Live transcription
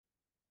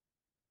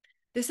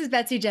This is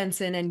Betsy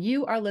Jensen, and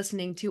you are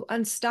listening to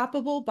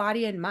Unstoppable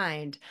Body and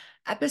Mind,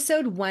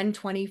 episode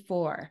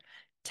 124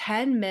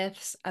 10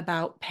 Myths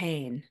About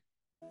Pain.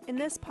 In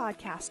this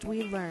podcast,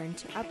 we learn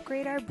to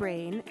upgrade our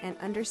brain and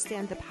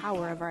understand the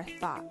power of our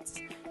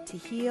thoughts, to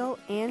heal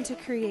and to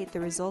create the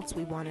results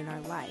we want in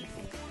our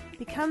life.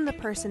 Become the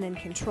person in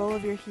control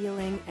of your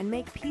healing and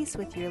make peace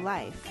with your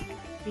life.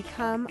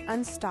 Become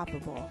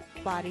unstoppable,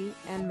 body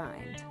and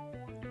mind.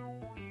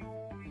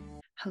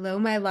 Hello,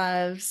 my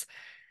loves.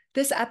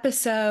 This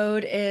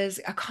episode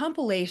is a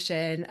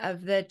compilation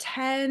of the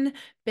 10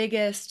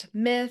 biggest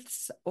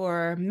myths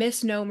or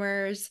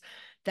misnomers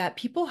that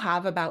people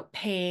have about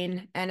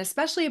pain and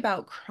especially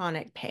about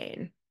chronic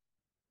pain.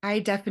 I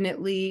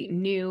definitely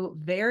knew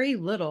very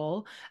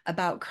little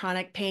about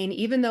chronic pain,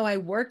 even though I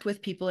worked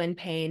with people in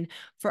pain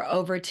for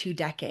over 2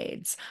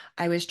 decades.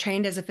 I was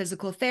trained as a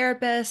physical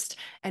therapist,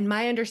 and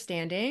my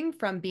understanding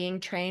from being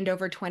trained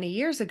over 20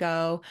 years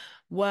ago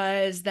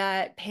was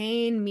that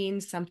pain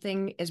means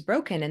something is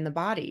broken in the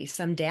body,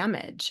 some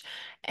damage.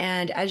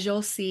 And as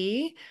you'll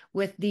see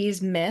with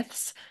these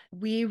myths,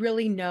 we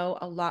really know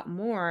a lot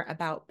more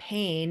about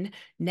pain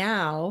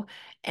now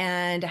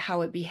and how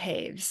it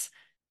behaves,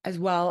 as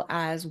well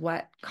as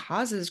what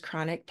causes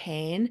chronic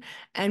pain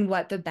and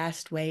what the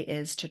best way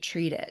is to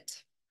treat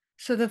it.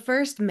 So, the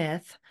first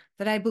myth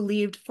that I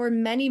believed for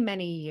many,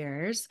 many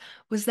years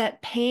was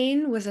that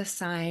pain was a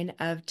sign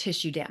of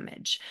tissue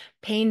damage.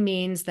 Pain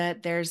means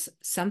that there's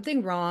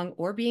something wrong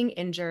or being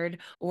injured,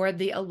 or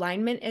the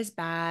alignment is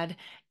bad,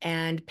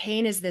 and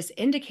pain is this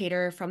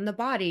indicator from the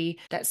body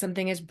that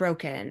something is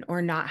broken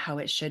or not how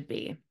it should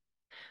be.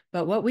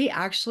 But what we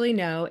actually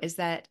know is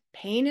that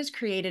pain is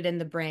created in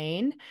the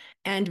brain,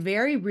 and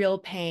very real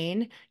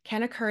pain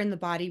can occur in the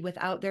body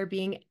without there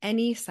being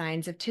any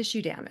signs of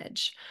tissue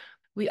damage.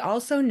 We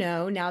also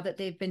know now that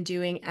they've been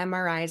doing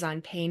MRIs on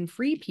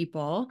pain-free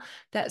people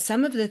that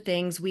some of the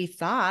things we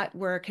thought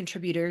were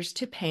contributors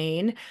to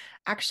pain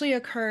actually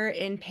occur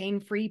in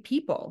pain-free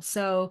people.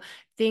 So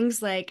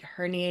things like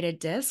herniated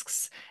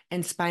discs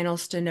and spinal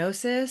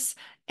stenosis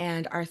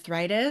and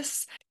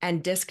arthritis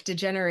and disc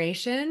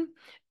degeneration,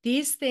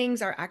 these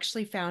things are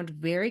actually found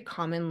very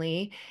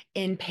commonly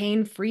in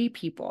pain-free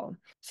people.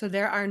 So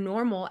there are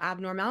normal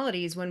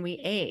abnormalities when we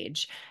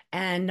age,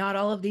 and not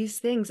all of these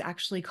things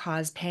actually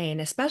cause pain,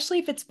 especially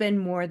if it's been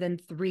more than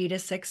 3 to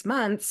 6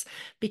 months,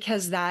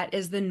 because that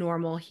is the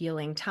normal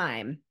healing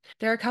time.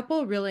 There are a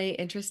couple really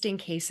interesting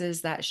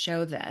cases that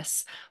show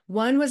this.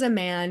 One was a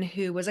man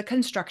who was a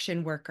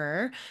construction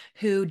worker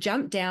who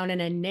jumped down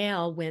and a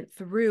nail went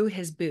through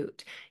his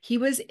boot. He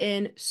was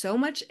in so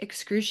much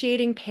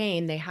excruciating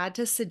pain, they had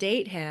to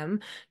sedate him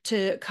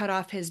to cut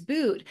off his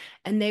boot,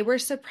 and they were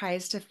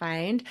surprised to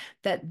find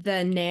that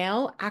the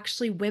nail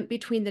actually went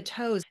between the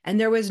toes and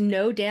there was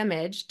no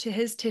damage to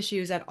his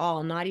tissues at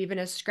all, not even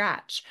a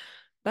scratch.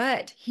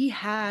 But he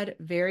had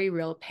very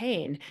real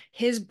pain.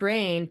 His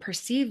brain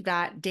perceived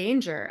that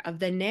danger of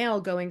the nail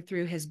going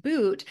through his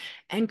boot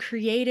and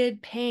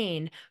created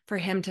pain for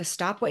him to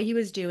stop what he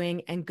was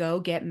doing and go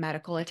get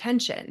medical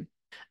attention.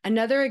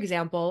 Another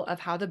example of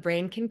how the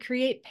brain can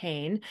create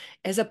pain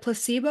is a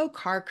placebo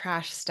car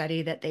crash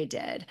study that they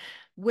did,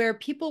 where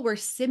people were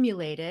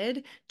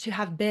simulated to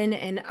have been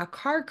in a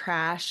car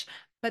crash,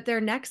 but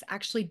their necks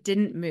actually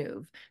didn't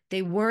move.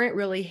 They weren't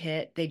really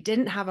hit. They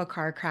didn't have a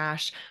car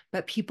crash,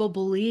 but people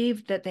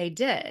believed that they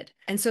did.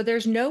 And so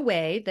there's no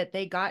way that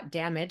they got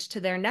damage to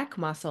their neck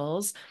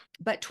muscles,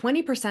 but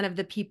 20% of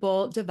the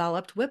people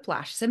developed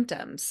whiplash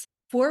symptoms.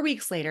 4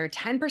 weeks later,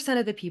 10%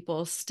 of the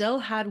people still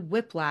had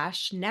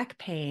whiplash, neck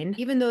pain,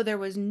 even though there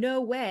was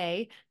no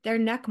way their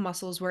neck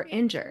muscles were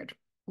injured.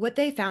 What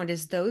they found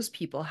is those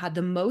people had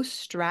the most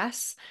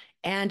stress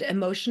and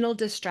emotional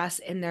distress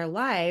in their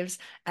lives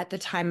at the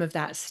time of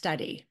that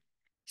study.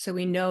 So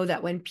we know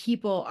that when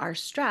people are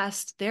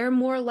stressed, they're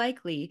more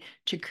likely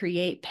to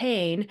create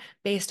pain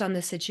based on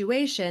the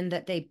situation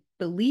that they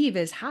believe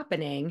is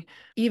happening,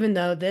 even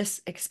though this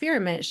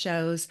experiment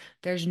shows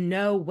there's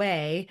no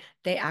way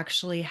they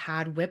actually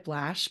had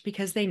whiplash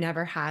because they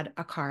never had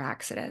a car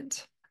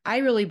accident. I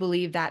really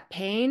believe that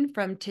pain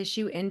from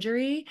tissue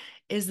injury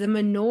is the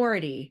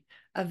minority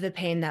of the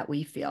pain that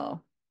we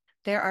feel.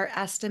 There are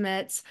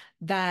estimates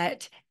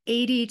that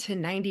 80 to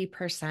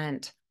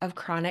 90% of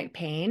chronic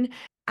pain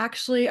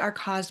actually are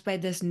caused by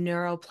this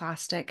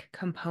neuroplastic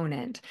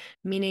component,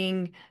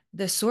 meaning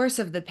the source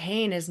of the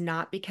pain is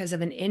not because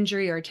of an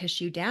injury or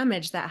tissue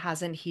damage that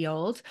hasn't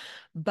healed,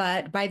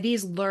 but by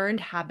these learned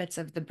habits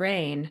of the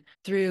brain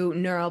through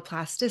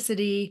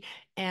neuroplasticity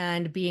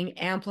and being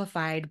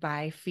amplified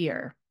by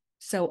fear.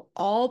 So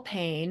all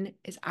pain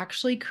is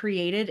actually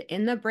created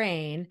in the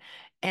brain,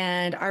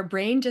 and our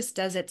brain just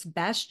does its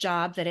best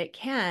job that it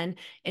can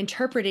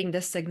interpreting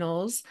the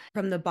signals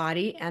from the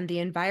body and the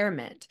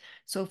environment.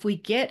 So if we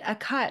get a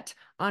cut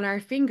on our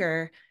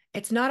finger,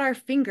 it's not our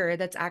finger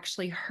that's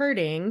actually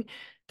hurting.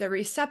 The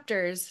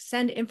receptors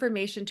send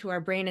information to our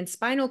brain and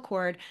spinal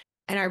cord,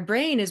 and our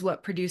brain is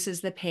what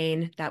produces the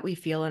pain that we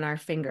feel in our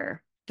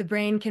finger. The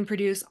brain can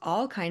produce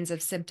all kinds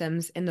of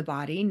symptoms in the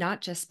body,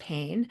 not just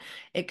pain.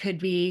 It could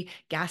be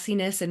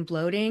gassiness and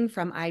bloating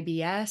from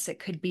IBS. It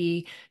could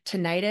be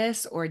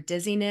tinnitus or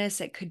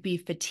dizziness. It could be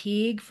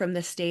fatigue from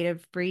the state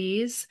of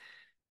freeze.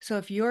 So,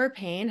 if your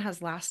pain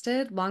has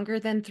lasted longer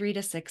than 3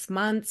 to 6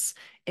 months,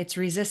 it's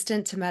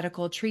resistant to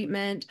medical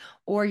treatment,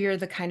 or you're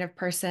the kind of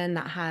person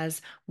that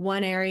has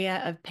one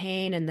area of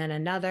pain and then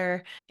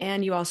another,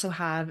 and you also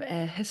have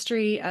a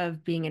history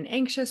of being an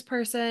anxious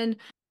person,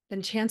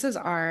 then chances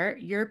are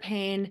your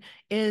pain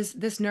is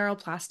this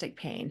neuroplastic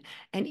pain.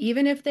 And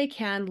even if they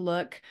can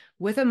look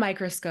with a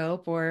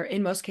microscope or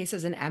in most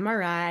cases an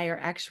MRI or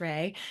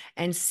X-ray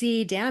and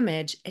see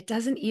damage, it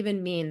doesn't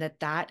even mean that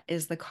that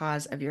is the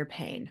cause of your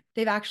pain.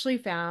 They've actually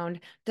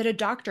found that a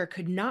doctor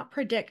could not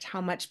predict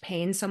how much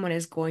pain someone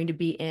is going to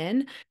be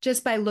in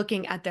just by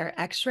looking at their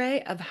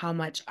X-ray of how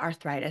much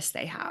arthritis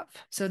they have.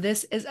 So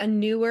this is a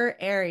newer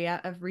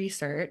area of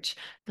research,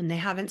 and they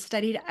haven't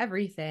studied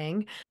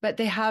everything, but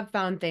they have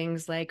found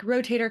things like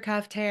rotator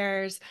cuff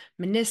tears,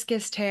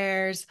 meniscus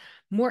tears,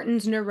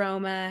 Morton's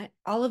neuroma.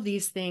 All of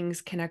these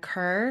things can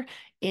occur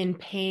in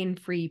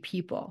pain-free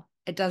people.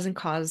 It doesn't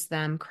cause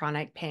them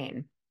chronic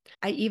pain.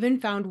 I even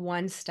found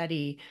one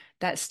study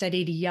that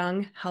studied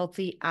young,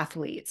 healthy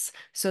athletes.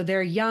 So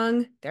they're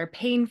young, they're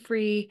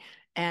pain-free,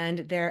 and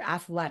they're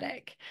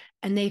athletic.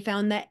 And they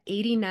found that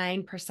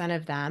 89%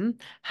 of them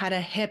had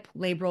a hip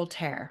labral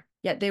tear,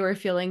 yet they were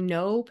feeling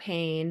no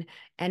pain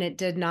and it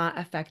did not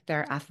affect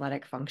their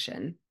athletic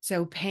function.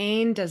 So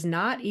pain does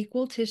not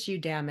equal tissue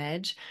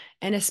damage.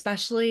 And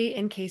especially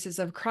in cases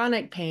of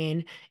chronic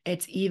pain,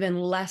 it's even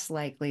less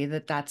likely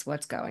that that's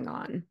what's going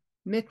on.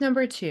 Myth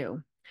number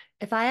 2.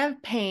 If I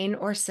have pain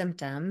or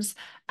symptoms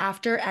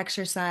after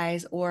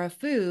exercise or a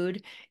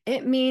food,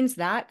 it means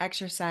that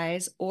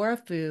exercise or a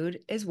food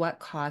is what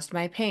caused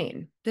my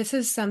pain. This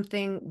is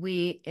something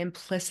we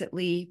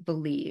implicitly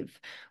believe.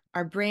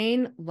 Our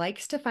brain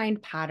likes to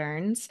find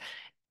patterns.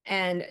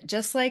 And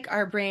just like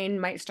our brain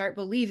might start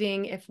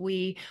believing if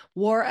we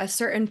wore a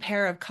certain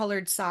pair of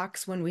colored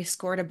socks when we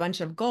scored a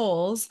bunch of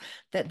goals,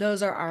 that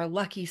those are our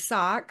lucky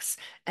socks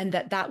and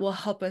that will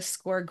help us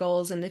score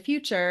goals in the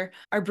future,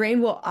 our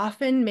brain will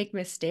often make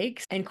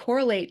mistakes and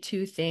correlate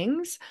two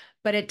things,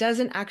 but it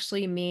doesn't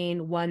actually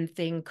mean one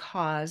thing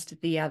caused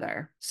the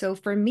other. So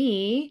for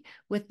me,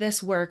 with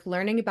this work,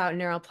 learning about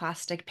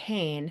neuroplastic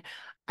pain,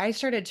 I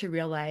started to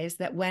realize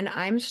that when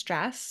I'm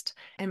stressed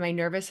and my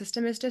nervous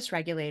system is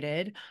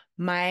dysregulated,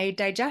 my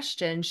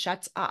digestion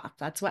shuts off.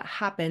 That's what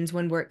happens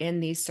when we're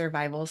in these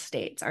survival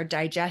states. Our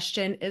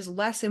digestion is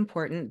less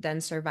important than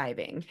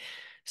surviving.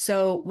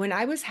 So when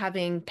I was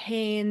having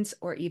pains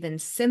or even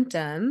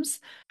symptoms,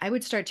 I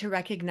would start to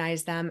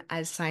recognize them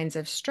as signs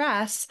of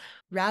stress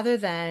rather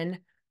than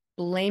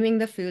blaming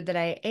the food that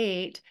I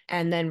ate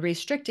and then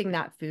restricting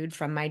that food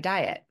from my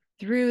diet.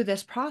 Through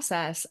this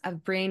process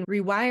of brain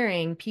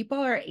rewiring, people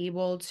are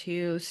able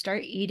to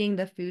start eating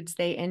the foods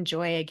they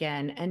enjoy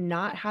again and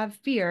not have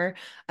fear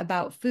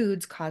about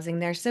foods causing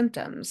their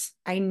symptoms.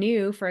 I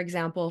knew, for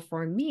example,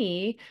 for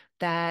me,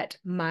 that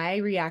my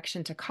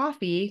reaction to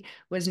coffee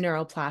was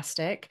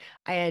neuroplastic.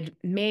 I had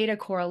made a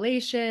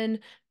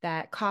correlation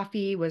that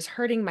coffee was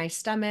hurting my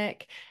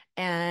stomach.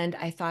 And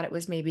I thought it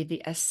was maybe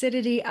the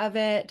acidity of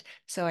it.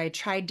 So I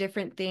tried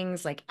different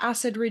things like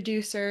acid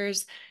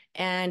reducers.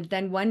 And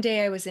then one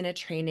day I was in a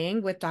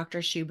training with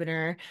Dr.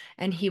 Schubiner,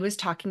 and he was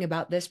talking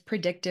about this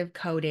predictive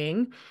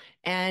coding.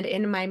 And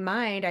in my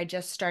mind, I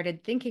just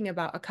started thinking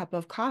about a cup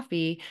of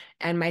coffee,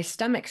 and my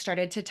stomach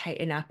started to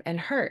tighten up and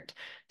hurt.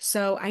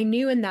 So I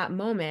knew in that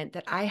moment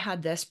that I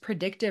had this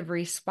predictive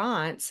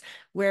response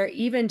where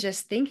even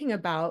just thinking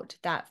about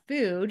that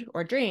food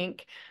or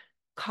drink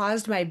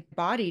caused my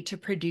body to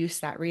produce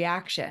that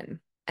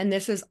reaction. And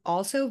this is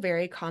also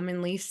very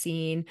commonly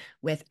seen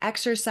with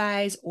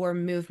exercise or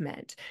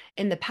movement.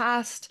 In the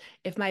past,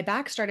 if my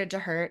back started to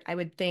hurt, I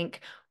would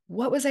think,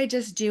 what was I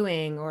just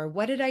doing? Or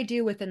what did I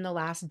do within the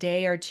last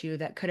day or two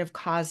that could have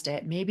caused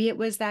it? Maybe it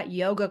was that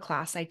yoga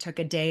class I took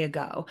a day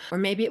ago, or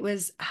maybe it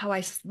was how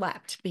I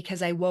slept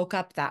because I woke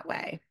up that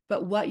way.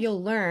 But what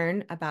you'll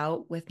learn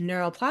about with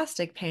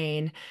neuroplastic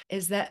pain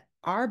is that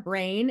our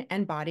brain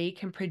and body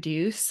can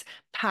produce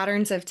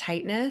patterns of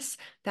tightness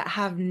that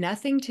have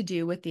nothing to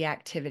do with the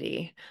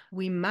activity.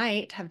 We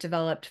might have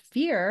developed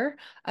fear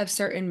of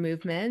certain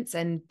movements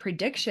and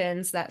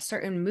predictions that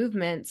certain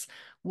movements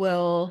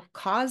will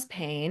cause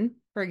pain.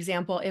 For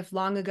example, if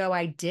long ago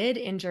I did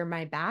injure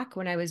my back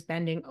when I was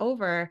bending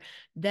over,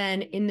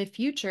 then in the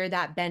future,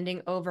 that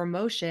bending over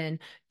motion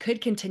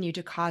could continue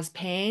to cause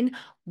pain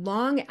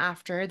long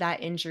after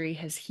that injury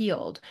has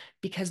healed,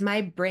 because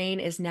my brain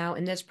is now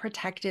in this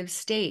protective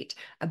state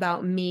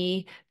about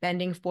me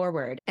bending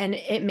forward. And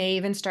it may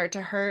even start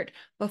to hurt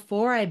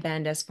before I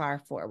bend as far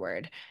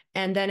forward.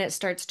 And then it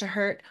starts to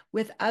hurt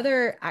with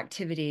other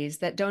activities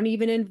that don't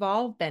even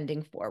involve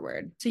bending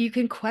forward. So you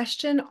can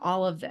question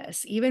all of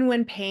this. Even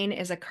when pain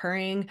is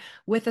occurring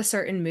with a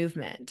certain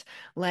movement.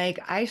 Like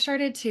I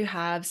started to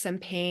have some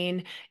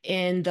pain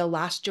in the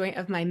last joint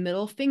of my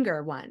middle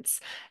finger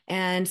once.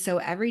 And so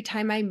every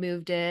time I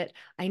moved it,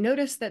 I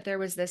noticed that there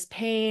was this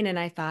pain, and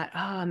I thought,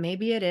 oh,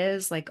 maybe it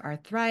is like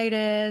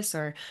arthritis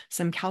or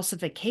some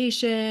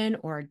calcification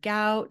or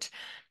gout.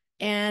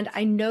 And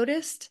I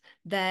noticed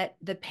that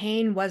the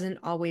pain wasn't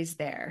always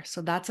there.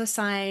 So that's a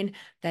sign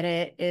that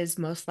it is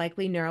most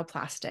likely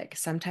neuroplastic.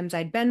 Sometimes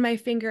I'd bend my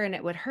finger and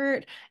it would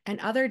hurt, and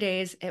other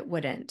days it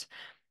wouldn't.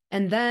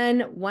 And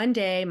then one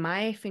day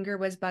my finger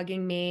was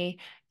bugging me,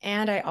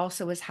 and I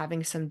also was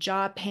having some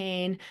jaw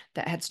pain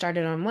that had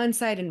started on one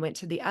side and went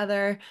to the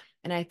other.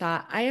 And I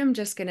thought, I am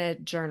just going to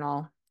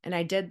journal. And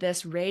I did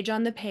this rage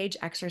on the page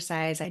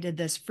exercise. I did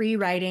this free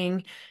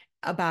writing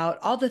about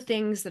all the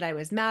things that I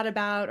was mad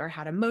about or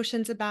had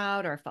emotions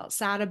about or felt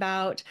sad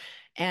about.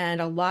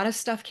 And a lot of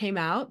stuff came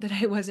out that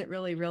I wasn't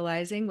really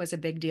realizing was a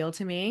big deal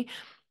to me.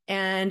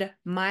 And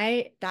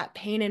that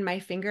pain in my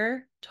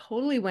finger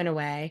totally went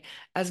away,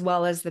 as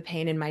well as the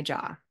pain in my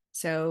jaw.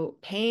 So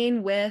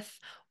pain with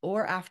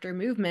or after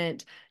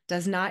movement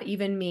does not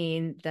even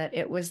mean that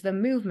it was the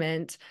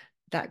movement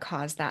that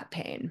caused that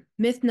pain.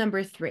 Myth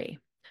number 3,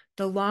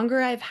 the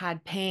longer I've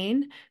had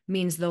pain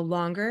means the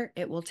longer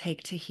it will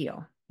take to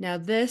heal. Now,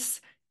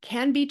 this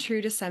can be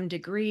true to some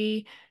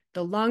degree.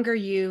 The longer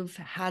you've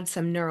had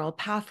some neural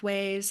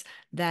pathways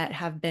that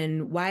have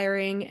been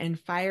wiring and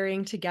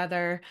firing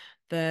together,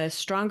 the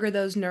stronger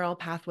those neural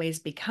pathways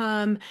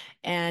become,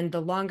 and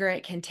the longer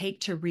it can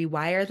take to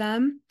rewire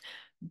them.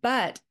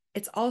 But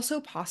it's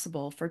also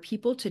possible for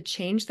people to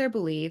change their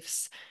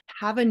beliefs,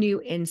 have a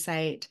new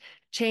insight,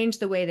 change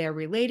the way they're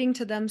relating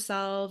to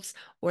themselves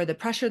or the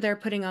pressure they're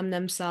putting on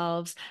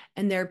themselves,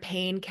 and their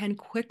pain can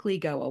quickly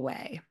go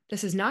away.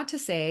 This is not to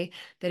say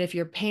that if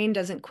your pain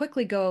doesn't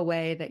quickly go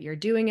away, that you're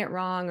doing it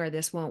wrong or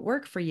this won't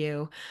work for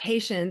you.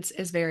 Patience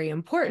is very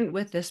important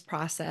with this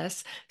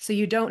process, so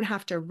you don't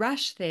have to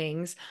rush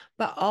things,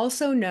 but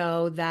also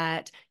know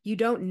that you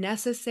don't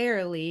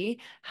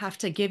necessarily have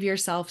to give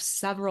yourself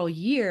several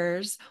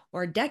years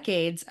or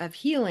decades of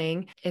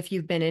healing if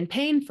you've been in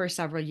pain for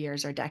several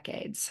years or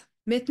decades.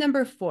 Myth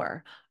number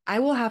 4, I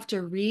will have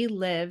to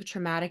relive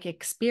traumatic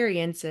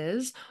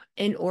experiences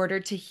in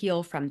order to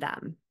heal from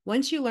them.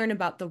 Once you learn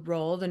about the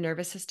role the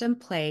nervous system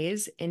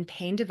plays in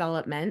pain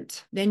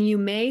development, then you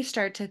may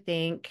start to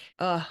think,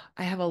 oh,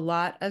 I have a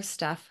lot of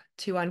stuff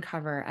to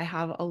uncover. I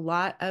have a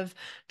lot of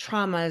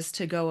traumas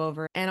to go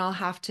over, and I'll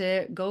have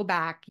to go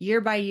back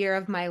year by year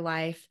of my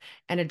life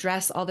and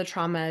address all the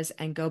traumas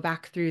and go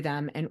back through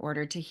them in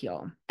order to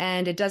heal.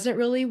 And it doesn't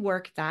really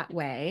work that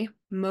way.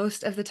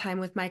 Most of the time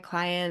with my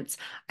clients,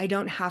 I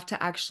don't have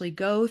to actually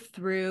go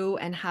through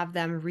and have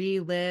them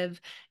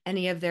relive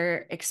any of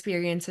their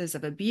experiences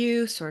of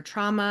abuse or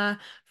trauma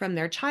from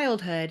their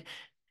childhood.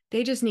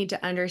 They just need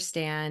to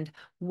understand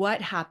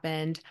what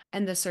happened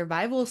and the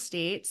survival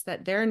states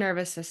that their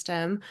nervous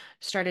system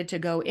started to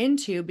go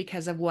into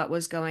because of what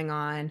was going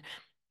on.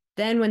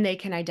 Then, when they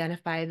can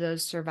identify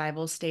those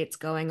survival states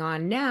going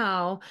on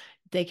now,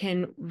 they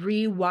can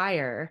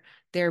rewire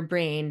their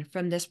brain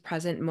from this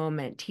present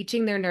moment,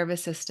 teaching their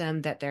nervous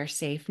system that they're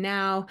safe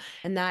now.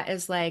 And that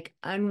is like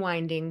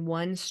unwinding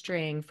one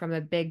string from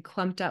a big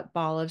clumped up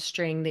ball of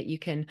string that you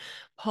can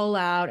pull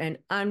out and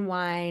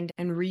unwind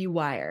and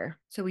rewire.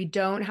 So we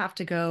don't have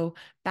to go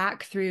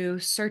back through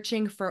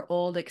searching for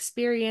old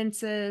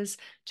experiences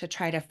to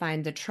try to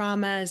find the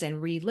traumas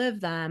and relive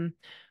them.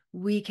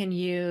 We can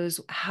use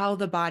how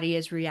the body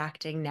is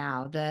reacting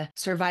now, the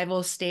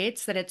survival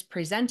states that it's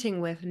presenting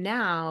with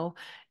now,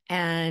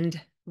 and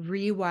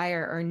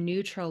rewire or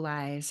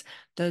neutralize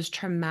those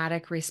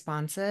traumatic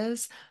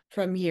responses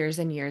from years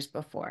and years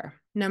before.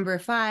 Number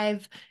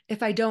 5,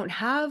 if I don't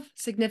have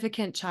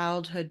significant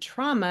childhood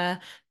trauma,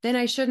 then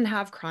I shouldn't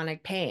have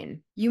chronic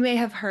pain. You may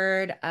have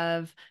heard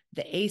of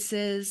the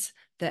ACEs,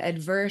 the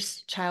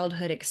Adverse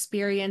Childhood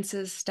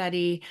Experiences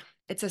study.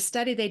 It's a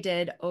study they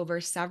did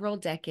over several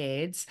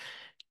decades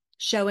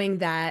showing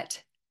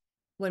that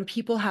when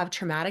people have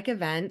traumatic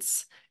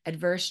events,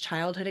 adverse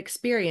childhood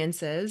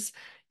experiences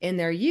in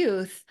their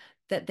youth,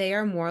 that they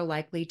are more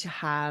likely to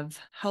have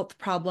health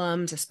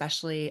problems,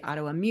 especially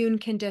autoimmune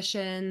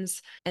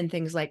conditions and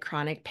things like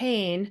chronic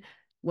pain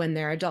when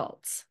they're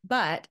adults.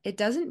 But it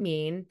doesn't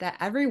mean that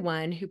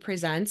everyone who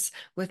presents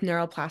with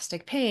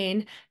neuroplastic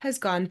pain has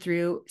gone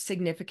through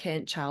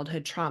significant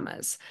childhood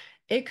traumas.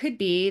 It could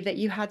be that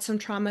you had some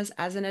traumas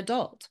as an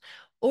adult,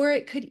 or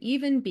it could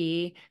even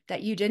be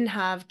that you didn't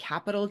have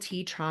capital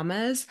T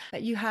traumas,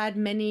 but you had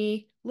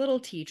many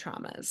little t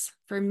traumas.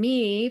 For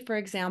me, for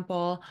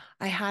example,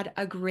 I had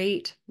a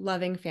great,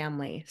 loving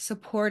family,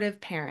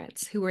 supportive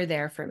parents who were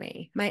there for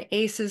me. My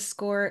ACEs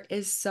score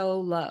is so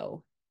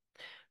low,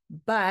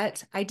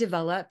 but I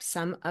developed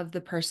some of the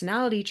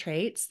personality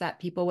traits that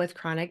people with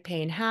chronic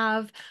pain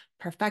have: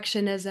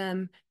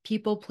 perfectionism,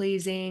 people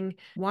pleasing,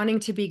 wanting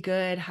to be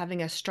good,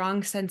 having a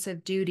strong sense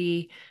of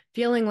duty,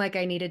 feeling like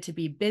I needed to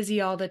be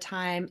busy all the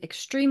time,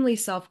 extremely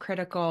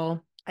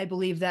self-critical, I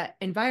believe that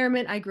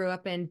environment I grew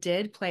up in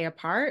did play a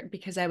part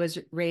because I was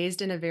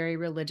raised in a very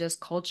religious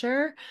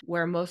culture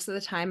where most of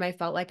the time I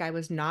felt like I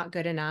was not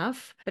good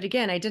enough. But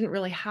again, I didn't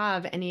really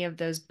have any of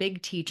those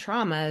big T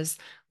traumas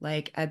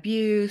like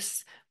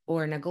abuse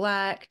or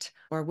neglect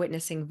or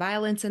witnessing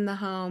violence in the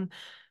home.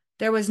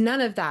 There was none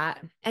of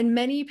that. And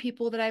many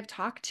people that I've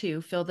talked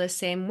to feel the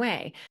same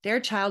way. Their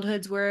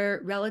childhoods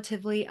were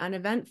relatively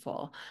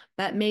uneventful,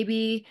 but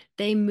maybe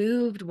they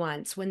moved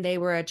once when they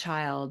were a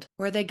child,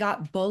 or they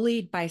got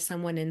bullied by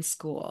someone in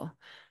school.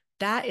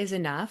 That is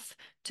enough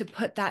to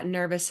put that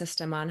nervous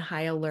system on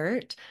high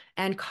alert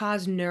and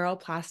cause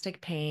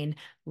neuroplastic pain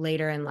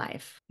later in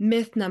life.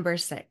 Myth number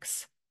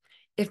 6.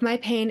 If my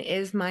pain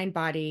is mind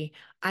body,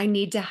 I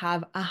need to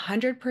have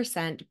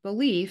 100%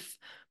 belief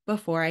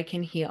before I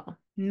can heal.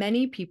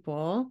 Many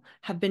people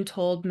have been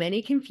told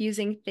many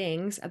confusing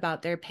things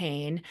about their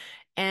pain,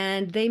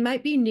 and they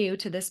might be new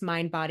to this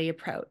mind body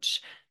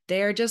approach.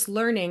 They're just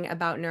learning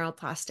about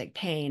neuroplastic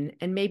pain,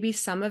 and maybe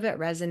some of it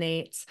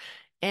resonates,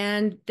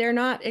 and they're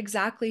not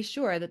exactly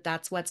sure that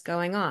that's what's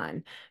going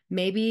on.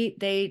 Maybe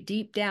they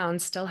deep down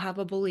still have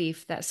a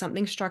belief that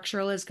something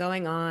structural is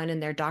going on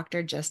and their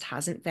doctor just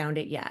hasn't found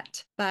it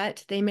yet.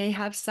 But they may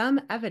have some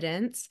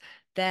evidence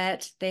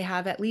that they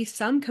have at least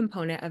some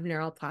component of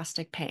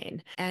neuroplastic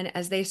pain. And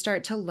as they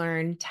start to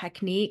learn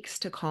techniques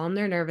to calm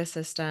their nervous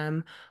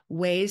system,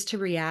 ways to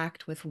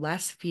react with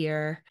less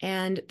fear,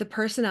 and the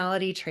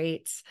personality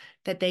traits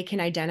that they can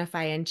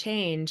identify and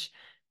change,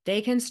 they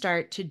can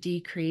start to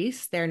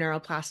decrease their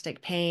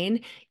neuroplastic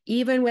pain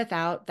even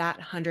without that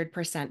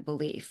 100%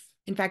 belief.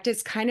 In fact,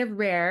 it's kind of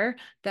rare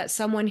that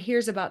someone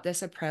hears about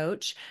this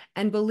approach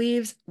and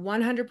believes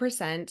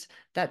 100%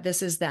 that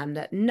this is them,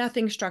 that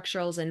nothing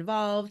structural is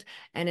involved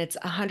and it's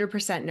 100%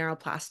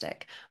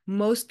 neuroplastic.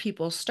 Most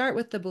people start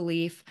with the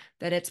belief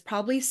that it's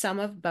probably some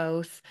of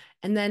both.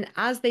 And then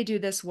as they do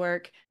this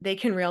work, they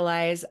can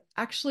realize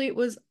actually it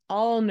was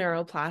all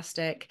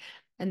neuroplastic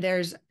and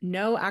there's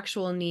no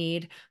actual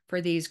need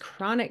for these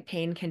chronic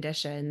pain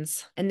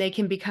conditions, and they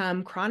can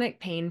become chronic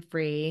pain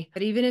free.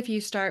 But even if you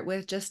start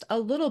with just a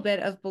little bit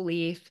of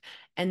belief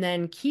and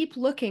then keep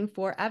looking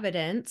for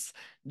evidence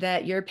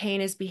that your pain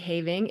is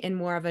behaving in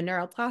more of a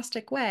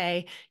neuroplastic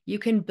way, you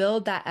can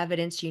build that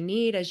evidence you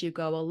need as you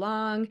go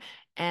along.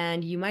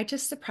 And you might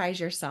just surprise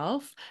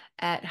yourself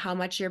at how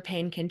much your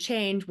pain can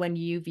change when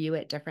you view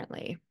it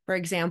differently. For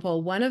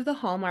example, one of the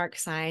hallmark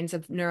signs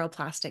of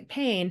neuroplastic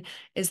pain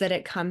is that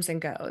it comes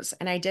and goes.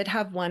 And I did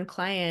have one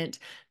client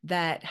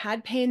that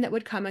had pain that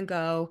would come and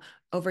go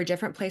over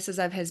different places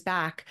of his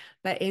back.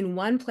 But in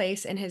one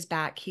place in his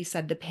back, he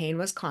said the pain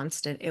was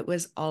constant, it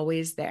was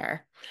always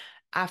there.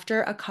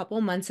 After a couple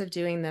months of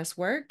doing this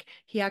work,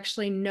 he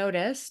actually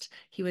noticed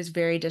he was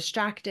very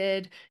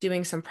distracted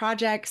doing some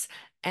projects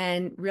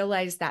and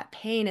realized that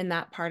pain in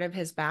that part of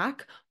his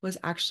back was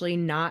actually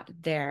not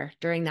there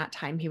during that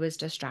time he was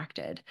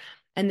distracted.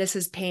 And this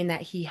is pain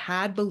that he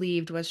had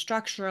believed was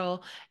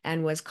structural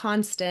and was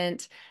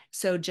constant.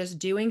 So just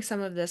doing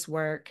some of this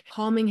work,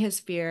 calming his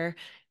fear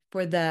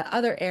for the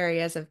other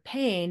areas of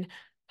pain,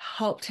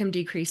 helped him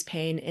decrease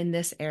pain in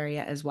this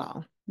area as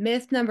well.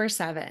 Myth number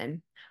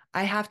 7.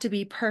 I have to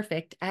be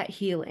perfect at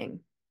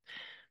healing.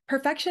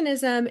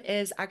 Perfectionism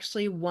is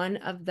actually one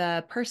of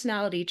the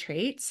personality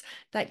traits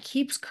that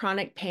keeps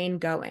chronic pain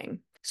going.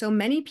 So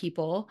many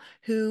people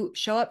who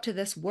show up to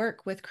this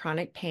work with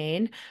chronic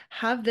pain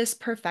have this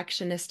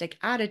perfectionistic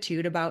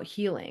attitude about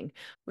healing,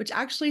 which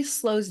actually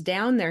slows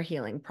down their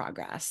healing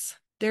progress.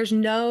 There's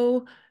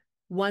no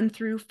 1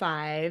 through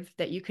 5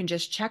 that you can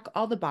just check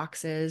all the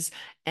boxes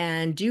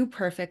and do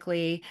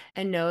perfectly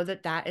and know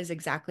that that is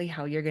exactly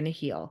how you're going to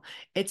heal.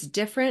 It's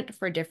different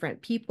for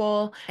different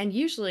people, and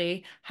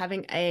usually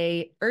having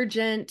a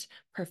urgent,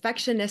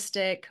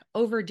 perfectionistic,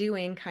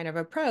 overdoing kind of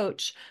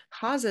approach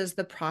causes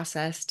the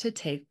process to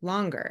take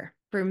longer.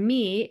 For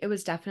me, it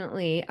was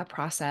definitely a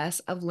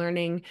process of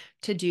learning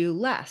to do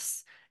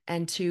less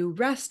and to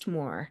rest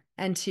more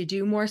and to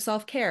do more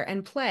self-care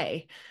and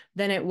play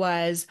than it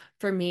was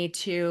for me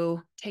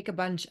to take a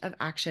bunch of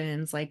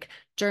actions like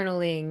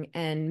journaling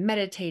and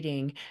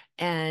meditating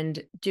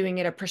and doing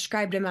it a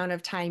prescribed amount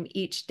of time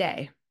each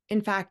day.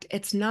 In fact,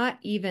 it's not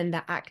even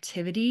the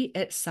activity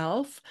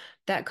itself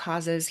that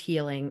causes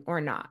healing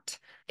or not.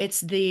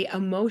 It's the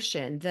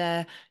emotion,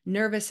 the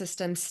nervous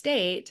system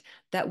state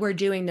that we're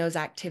doing those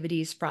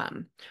activities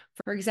from.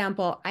 For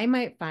example, I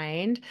might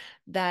find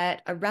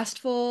that a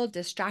restful,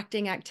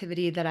 distracting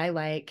activity that I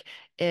like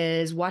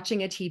is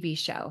watching a TV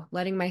show,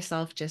 letting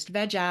myself just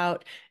veg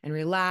out and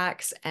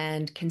relax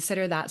and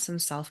consider that some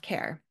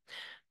self-care.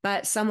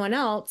 But someone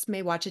else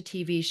may watch a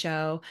TV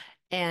show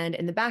and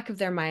in the back of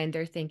their mind,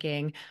 they're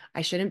thinking,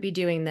 I shouldn't be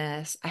doing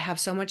this. I have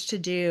so much to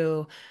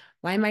do.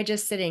 Why am I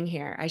just sitting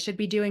here? I should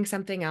be doing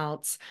something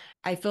else.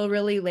 I feel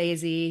really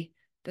lazy.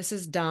 This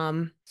is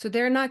dumb. So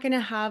they're not going to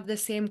have the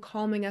same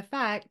calming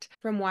effect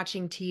from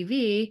watching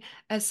TV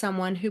as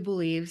someone who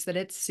believes that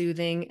it's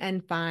soothing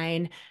and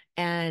fine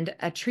and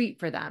a treat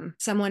for them.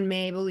 Someone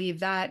may believe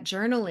that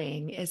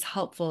journaling is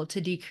helpful to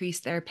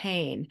decrease their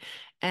pain.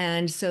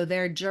 And so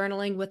they're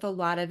journaling with a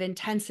lot of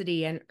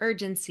intensity and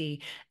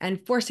urgency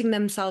and forcing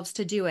themselves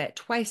to do it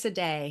twice a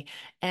day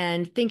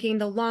and thinking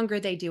the longer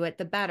they do it,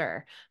 the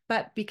better.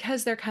 But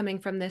because they're coming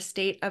from this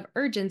state of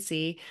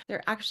urgency,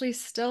 they're actually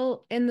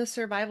still in the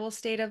survival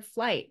state of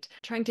flight,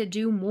 trying to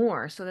do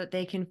more so that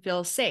they can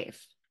feel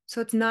safe.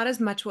 So it's not as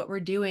much what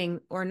we're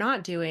doing or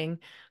not doing,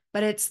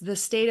 but it's the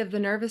state of the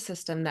nervous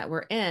system that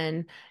we're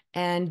in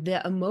and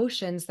the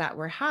emotions that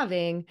we're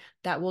having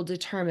that will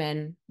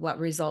determine what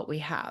result we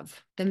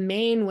have. The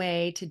main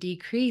way to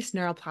decrease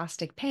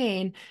neuroplastic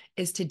pain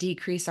is to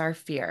decrease our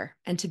fear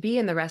and to be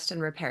in the rest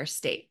and repair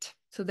state.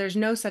 So there's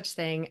no such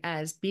thing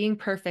as being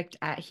perfect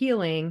at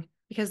healing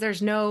because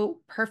there's no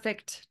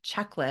perfect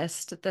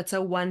checklist that's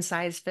a one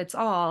size fits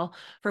all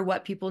for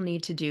what people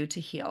need to do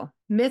to heal.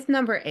 Myth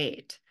number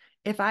 8.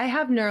 If I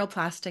have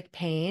neuroplastic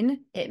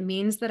pain, it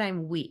means that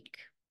I'm weak.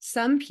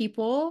 Some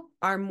people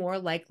are more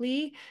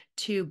likely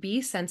to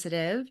be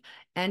sensitive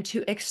and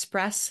to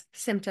express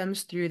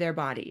symptoms through their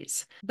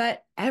bodies.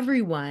 But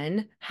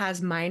everyone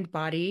has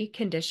mind-body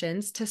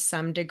conditions to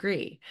some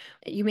degree.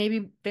 You may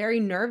be very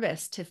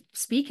nervous to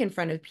speak in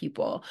front of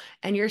people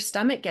and your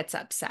stomach gets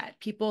upset.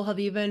 People have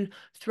even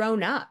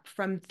thrown up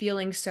from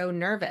feeling so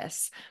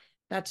nervous.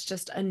 That's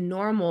just a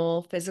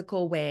normal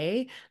physical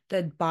way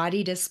the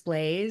body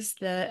displays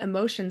the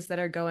emotions that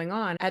are going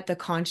on at the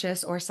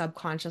conscious or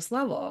subconscious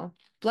level.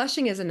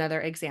 Blushing is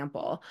another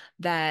example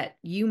that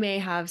you may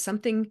have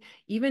something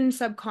even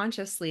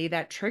subconsciously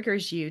that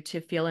triggers you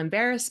to feel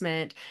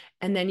embarrassment.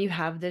 And then you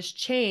have this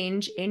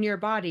change in your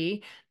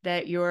body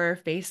that your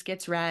face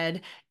gets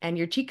red and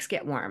your cheeks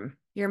get warm.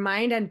 Your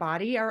mind and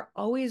body are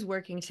always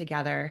working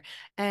together,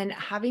 and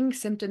having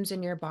symptoms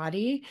in your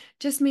body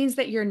just means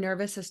that your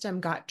nervous system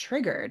got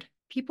triggered.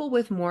 People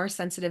with more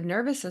sensitive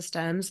nervous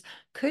systems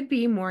could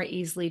be more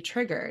easily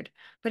triggered,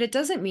 but it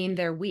doesn't mean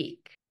they're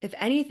weak. If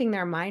anything,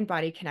 their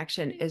mind-body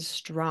connection is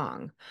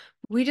strong.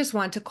 We just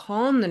want to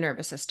calm the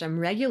nervous system,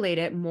 regulate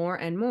it more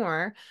and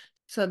more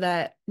so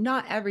that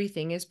not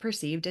everything is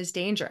perceived as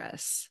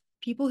dangerous.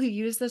 People who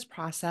use this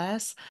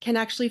process can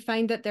actually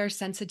find that their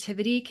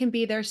sensitivity can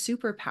be their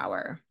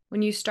superpower.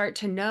 When you start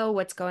to know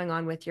what's going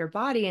on with your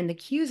body and the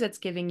cues it's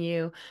giving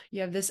you,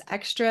 you have this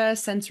extra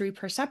sensory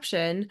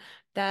perception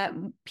that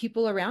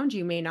people around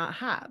you may not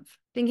have.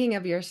 Thinking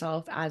of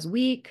yourself as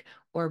weak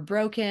or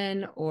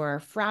broken or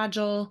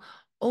fragile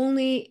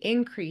only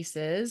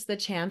increases the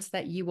chance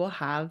that you will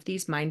have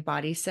these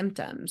mind-body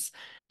symptoms.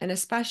 And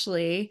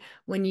especially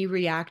when you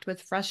react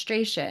with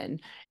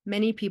frustration,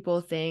 many people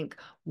think,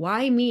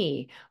 why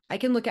me? I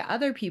can look at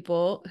other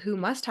people who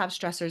must have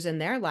stressors in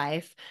their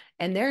life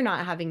and they're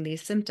not having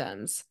these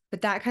symptoms.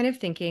 But that kind of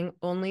thinking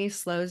only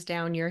slows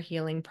down your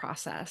healing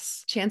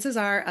process. Chances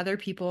are other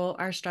people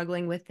are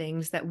struggling with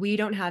things that we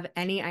don't have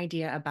any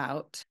idea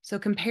about. So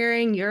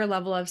comparing your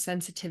level of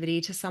sensitivity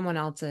to someone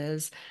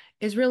else's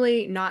is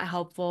really not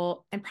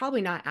helpful and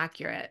probably not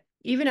accurate.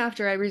 Even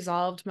after I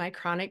resolved my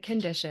chronic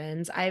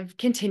conditions, I've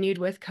continued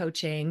with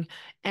coaching,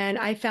 and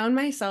I found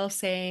myself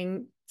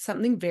saying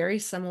something very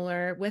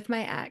similar with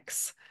my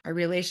ex. Our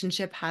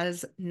relationship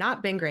has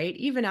not been great,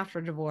 even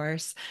after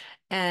divorce.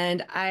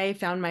 And I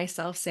found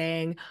myself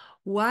saying,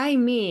 why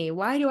me?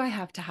 Why do I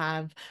have to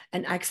have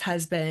an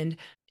ex-husband?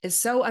 Is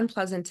so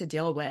unpleasant to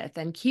deal with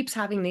and keeps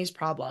having these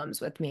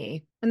problems with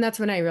me. And that's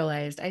when I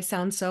realized I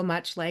sound so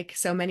much like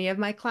so many of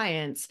my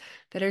clients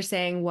that are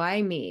saying,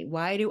 why me?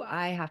 Why do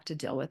I have to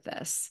deal with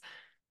this?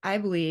 I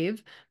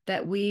believe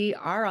that we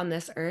are on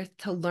this earth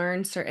to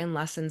learn certain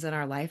lessons in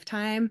our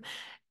lifetime.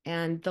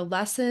 And the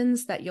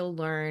lessons that you'll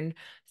learn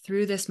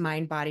through this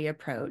mind-body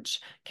approach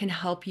can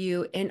help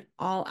you in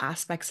all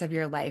aspects of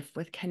your life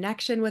with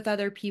connection with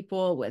other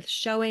people, with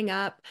showing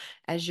up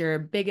as your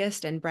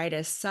biggest and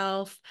brightest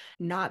self,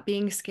 not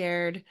being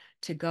scared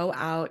to go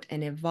out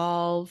and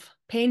evolve.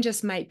 Pain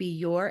just might be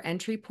your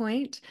entry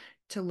point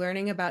to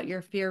learning about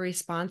your fear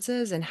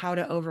responses and how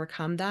to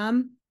overcome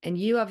them. And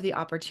you have the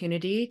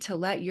opportunity to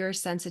let your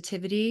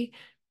sensitivity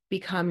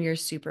become your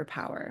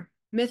superpower.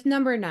 Myth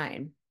number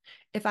 9.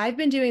 If I've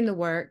been doing the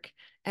work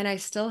and I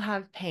still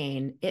have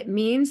pain, it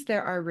means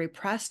there are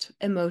repressed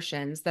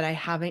emotions that I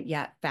haven't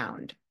yet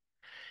found.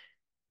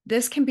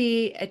 This can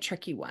be a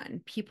tricky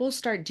one. People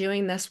start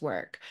doing this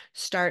work,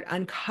 start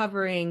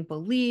uncovering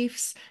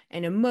beliefs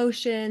and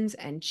emotions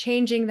and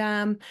changing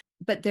them,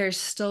 but there's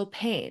still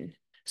pain.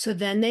 So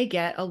then they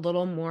get a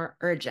little more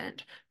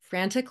urgent,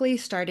 frantically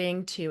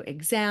starting to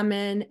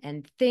examine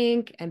and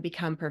think and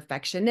become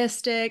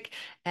perfectionistic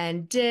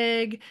and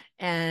dig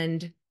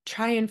and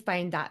try and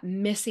find that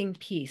missing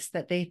piece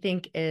that they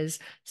think is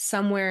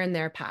somewhere in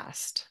their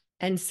past.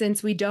 And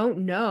since we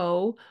don't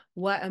know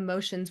what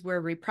emotions we're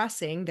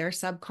repressing, they're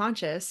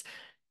subconscious,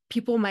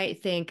 people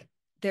might think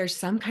there's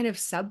some kind of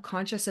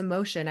subconscious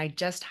emotion I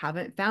just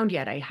haven't found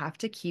yet. I have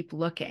to keep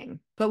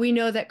looking. But we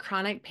know that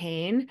chronic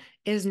pain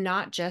is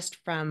not just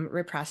from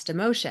repressed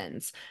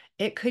emotions.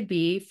 It could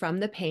be from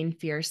the pain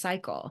fear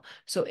cycle.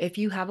 So if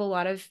you have a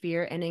lot of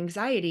fear and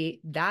anxiety,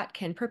 that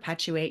can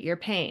perpetuate your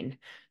pain.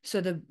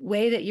 So the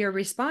way that you're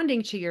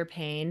responding to your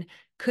pain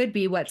could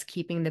be what's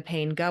keeping the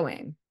pain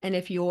going. And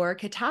if you're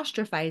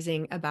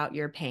catastrophizing about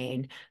your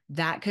pain,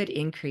 that could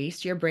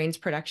increase your brain's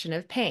production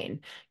of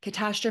pain.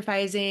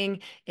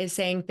 Catastrophizing is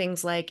saying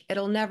things like,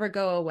 it'll never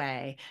go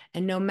away.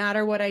 And no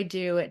matter what I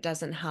do, it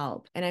doesn't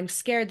help. And I'm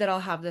scared that I'll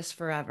have this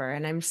forever.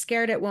 And I'm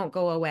scared it won't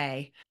go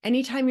away.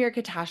 Anytime you're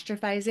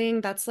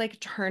catastrophizing, that's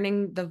like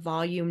turning the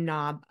volume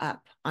knob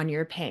up on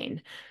your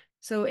pain.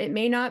 So it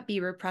may not be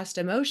repressed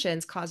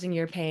emotions causing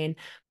your pain,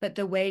 but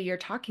the way you're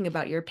talking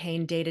about your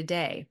pain day to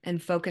day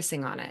and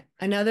focusing on it.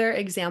 Another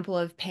example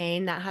of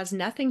pain that has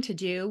nothing to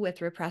do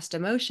with repressed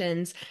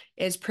emotions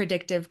is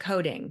predictive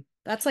coding.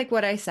 That's like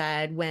what I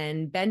said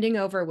when bending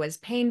over was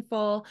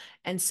painful.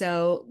 And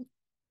so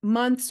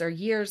months or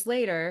years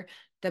later,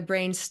 the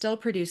brain still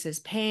produces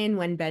pain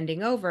when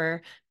bending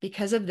over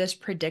because of this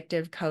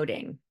predictive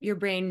coding. Your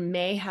brain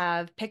may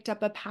have picked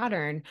up a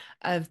pattern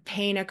of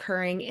pain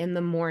occurring in the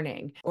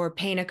morning or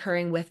pain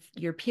occurring with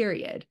your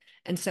period.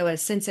 And so,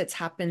 since it's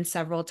happened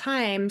several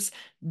times,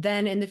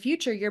 then in the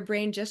future, your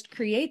brain just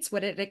creates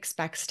what it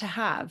expects to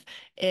have.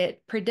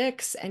 It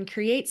predicts and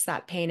creates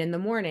that pain in the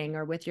morning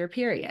or with your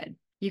period.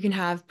 You can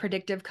have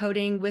predictive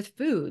coding with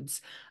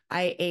foods.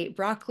 I ate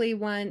broccoli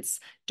once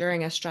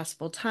during a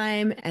stressful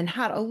time and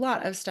had a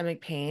lot of stomach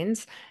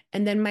pains.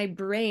 And then my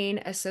brain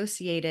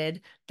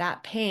associated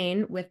that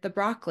pain with the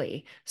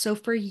broccoli. So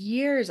for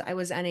years, I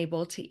was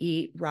unable to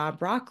eat raw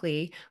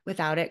broccoli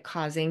without it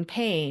causing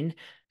pain.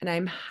 And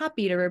I'm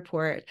happy to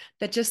report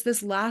that just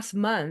this last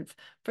month,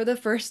 for the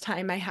first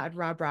time, I had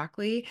raw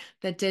broccoli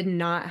that did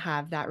not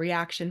have that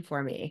reaction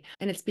for me.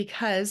 And it's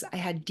because I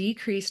had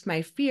decreased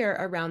my fear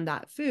around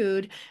that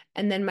food,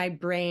 and then my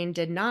brain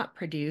did not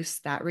produce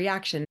that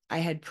reaction I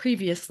had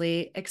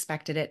previously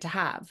expected it to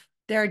have.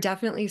 There are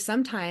definitely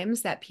some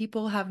times that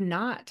people have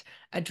not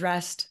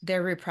addressed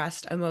their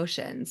repressed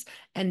emotions,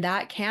 and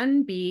that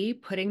can be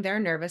putting their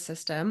nervous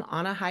system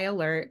on a high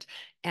alert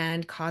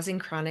and causing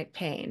chronic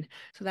pain.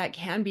 So that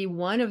can be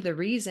one of the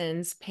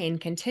reasons pain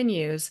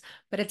continues,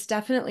 but it's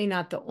definitely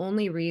not the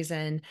only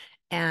reason.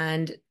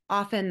 And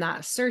often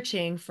that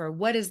searching for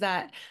what is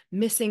that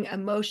missing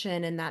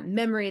emotion and that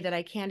memory that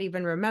I can't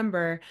even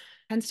remember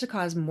tends to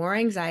cause more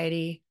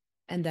anxiety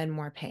and then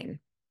more pain.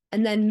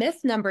 And then myth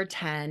number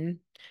 10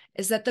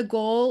 is that the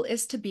goal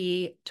is to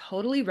be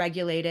totally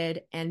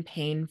regulated and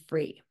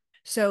pain-free.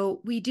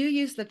 So we do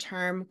use the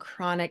term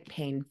chronic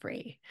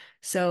pain-free.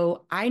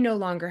 So I no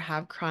longer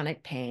have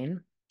chronic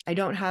pain. I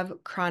don't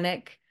have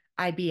chronic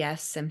IBS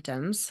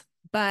symptoms,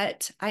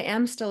 but I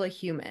am still a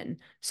human.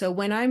 So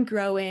when I'm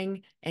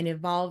growing and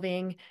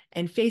evolving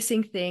and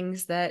facing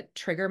things that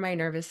trigger my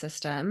nervous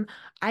system,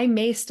 I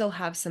may still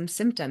have some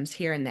symptoms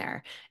here and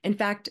there. In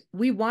fact,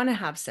 we want to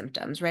have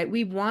symptoms, right?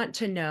 We want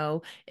to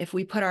know if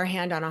we put our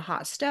hand on a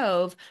hot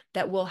stove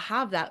that we'll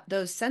have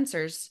those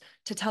sensors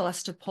to tell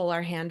us to pull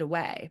our hand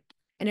away.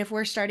 And if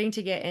we're starting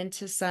to get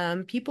into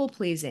some people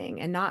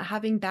pleasing and not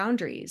having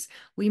boundaries,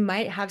 we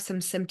might have some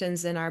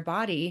symptoms in our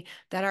body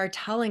that are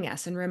telling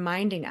us and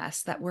reminding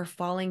us that we're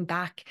falling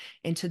back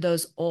into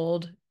those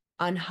old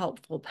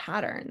unhelpful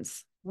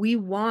patterns. We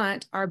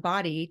want our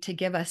body to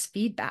give us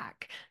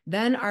feedback.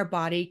 Then our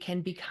body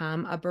can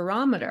become a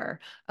barometer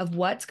of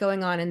what's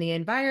going on in the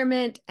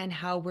environment and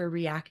how we're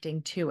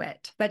reacting to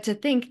it. But to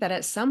think that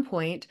at some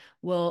point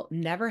we'll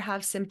never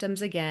have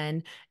symptoms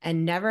again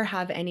and never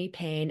have any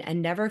pain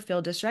and never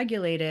feel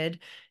dysregulated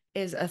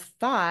is a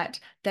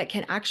thought that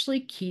can actually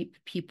keep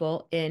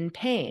people in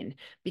pain.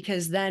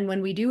 Because then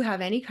when we do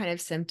have any kind of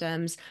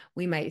symptoms,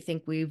 we might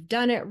think we've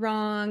done it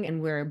wrong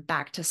and we're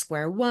back to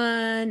square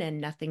one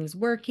and nothing's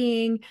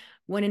working,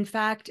 when in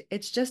fact,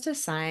 it's just a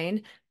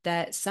sign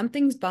that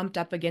something's bumped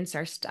up against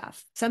our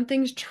stuff.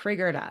 Something's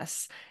triggered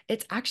us.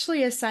 It's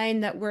actually a sign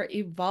that we're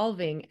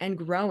evolving and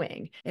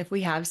growing if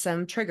we have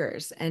some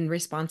triggers and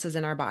responses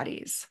in our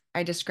bodies.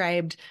 I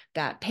described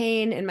that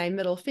pain in my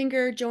middle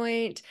finger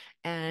joint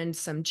and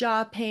some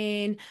jaw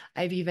pain.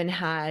 I've even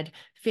had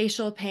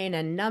facial pain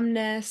and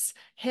numbness,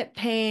 hip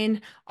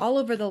pain, all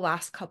over the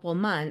last couple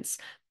months.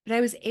 But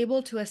I was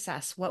able to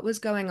assess what was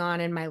going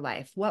on in my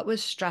life, what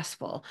was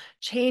stressful,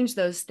 change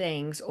those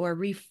things, or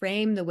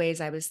reframe the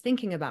ways I was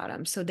thinking about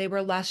them so they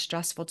were less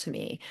stressful to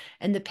me.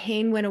 And the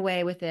pain went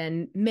away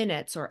within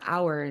minutes or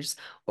hours,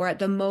 or at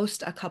the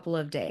most a couple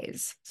of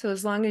days. So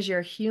as long as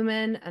you're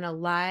human and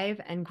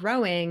alive and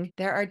growing,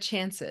 there are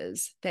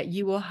chances that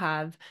you will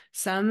have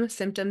some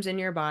symptoms in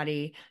your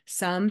body,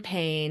 some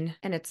pain,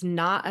 and it's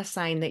not a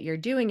sign that you're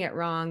doing it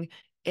wrong.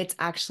 It's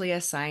actually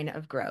a sign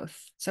of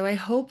growth. So I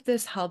hope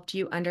this helped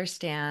you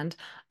understand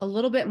a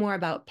little bit more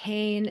about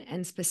pain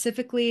and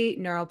specifically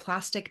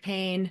neuroplastic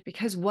pain,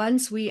 because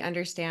once we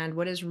understand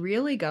what is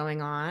really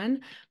going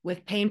on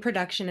with pain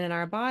production in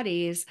our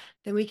bodies,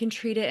 then we can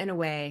treat it in a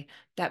way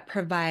that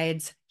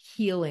provides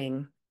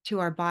healing to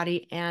our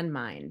body and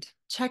mind.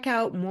 Check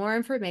out more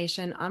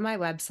information on my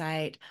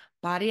website,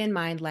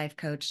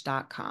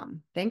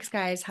 bodyandmindlifecoach.com. Thanks,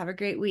 guys. Have a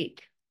great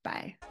week.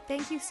 Bye.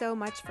 Thank you so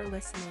much for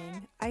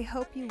listening. I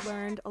hope you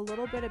learned a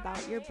little bit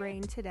about your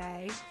brain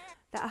today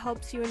that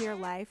helps you in your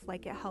life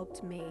like it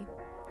helped me.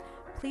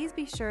 Please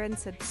be sure and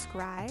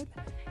subscribe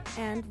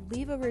and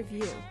leave a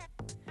review.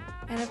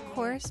 And of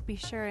course, be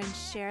sure and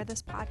share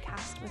this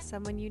podcast with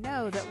someone you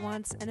know that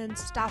wants an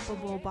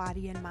unstoppable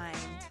body and mind.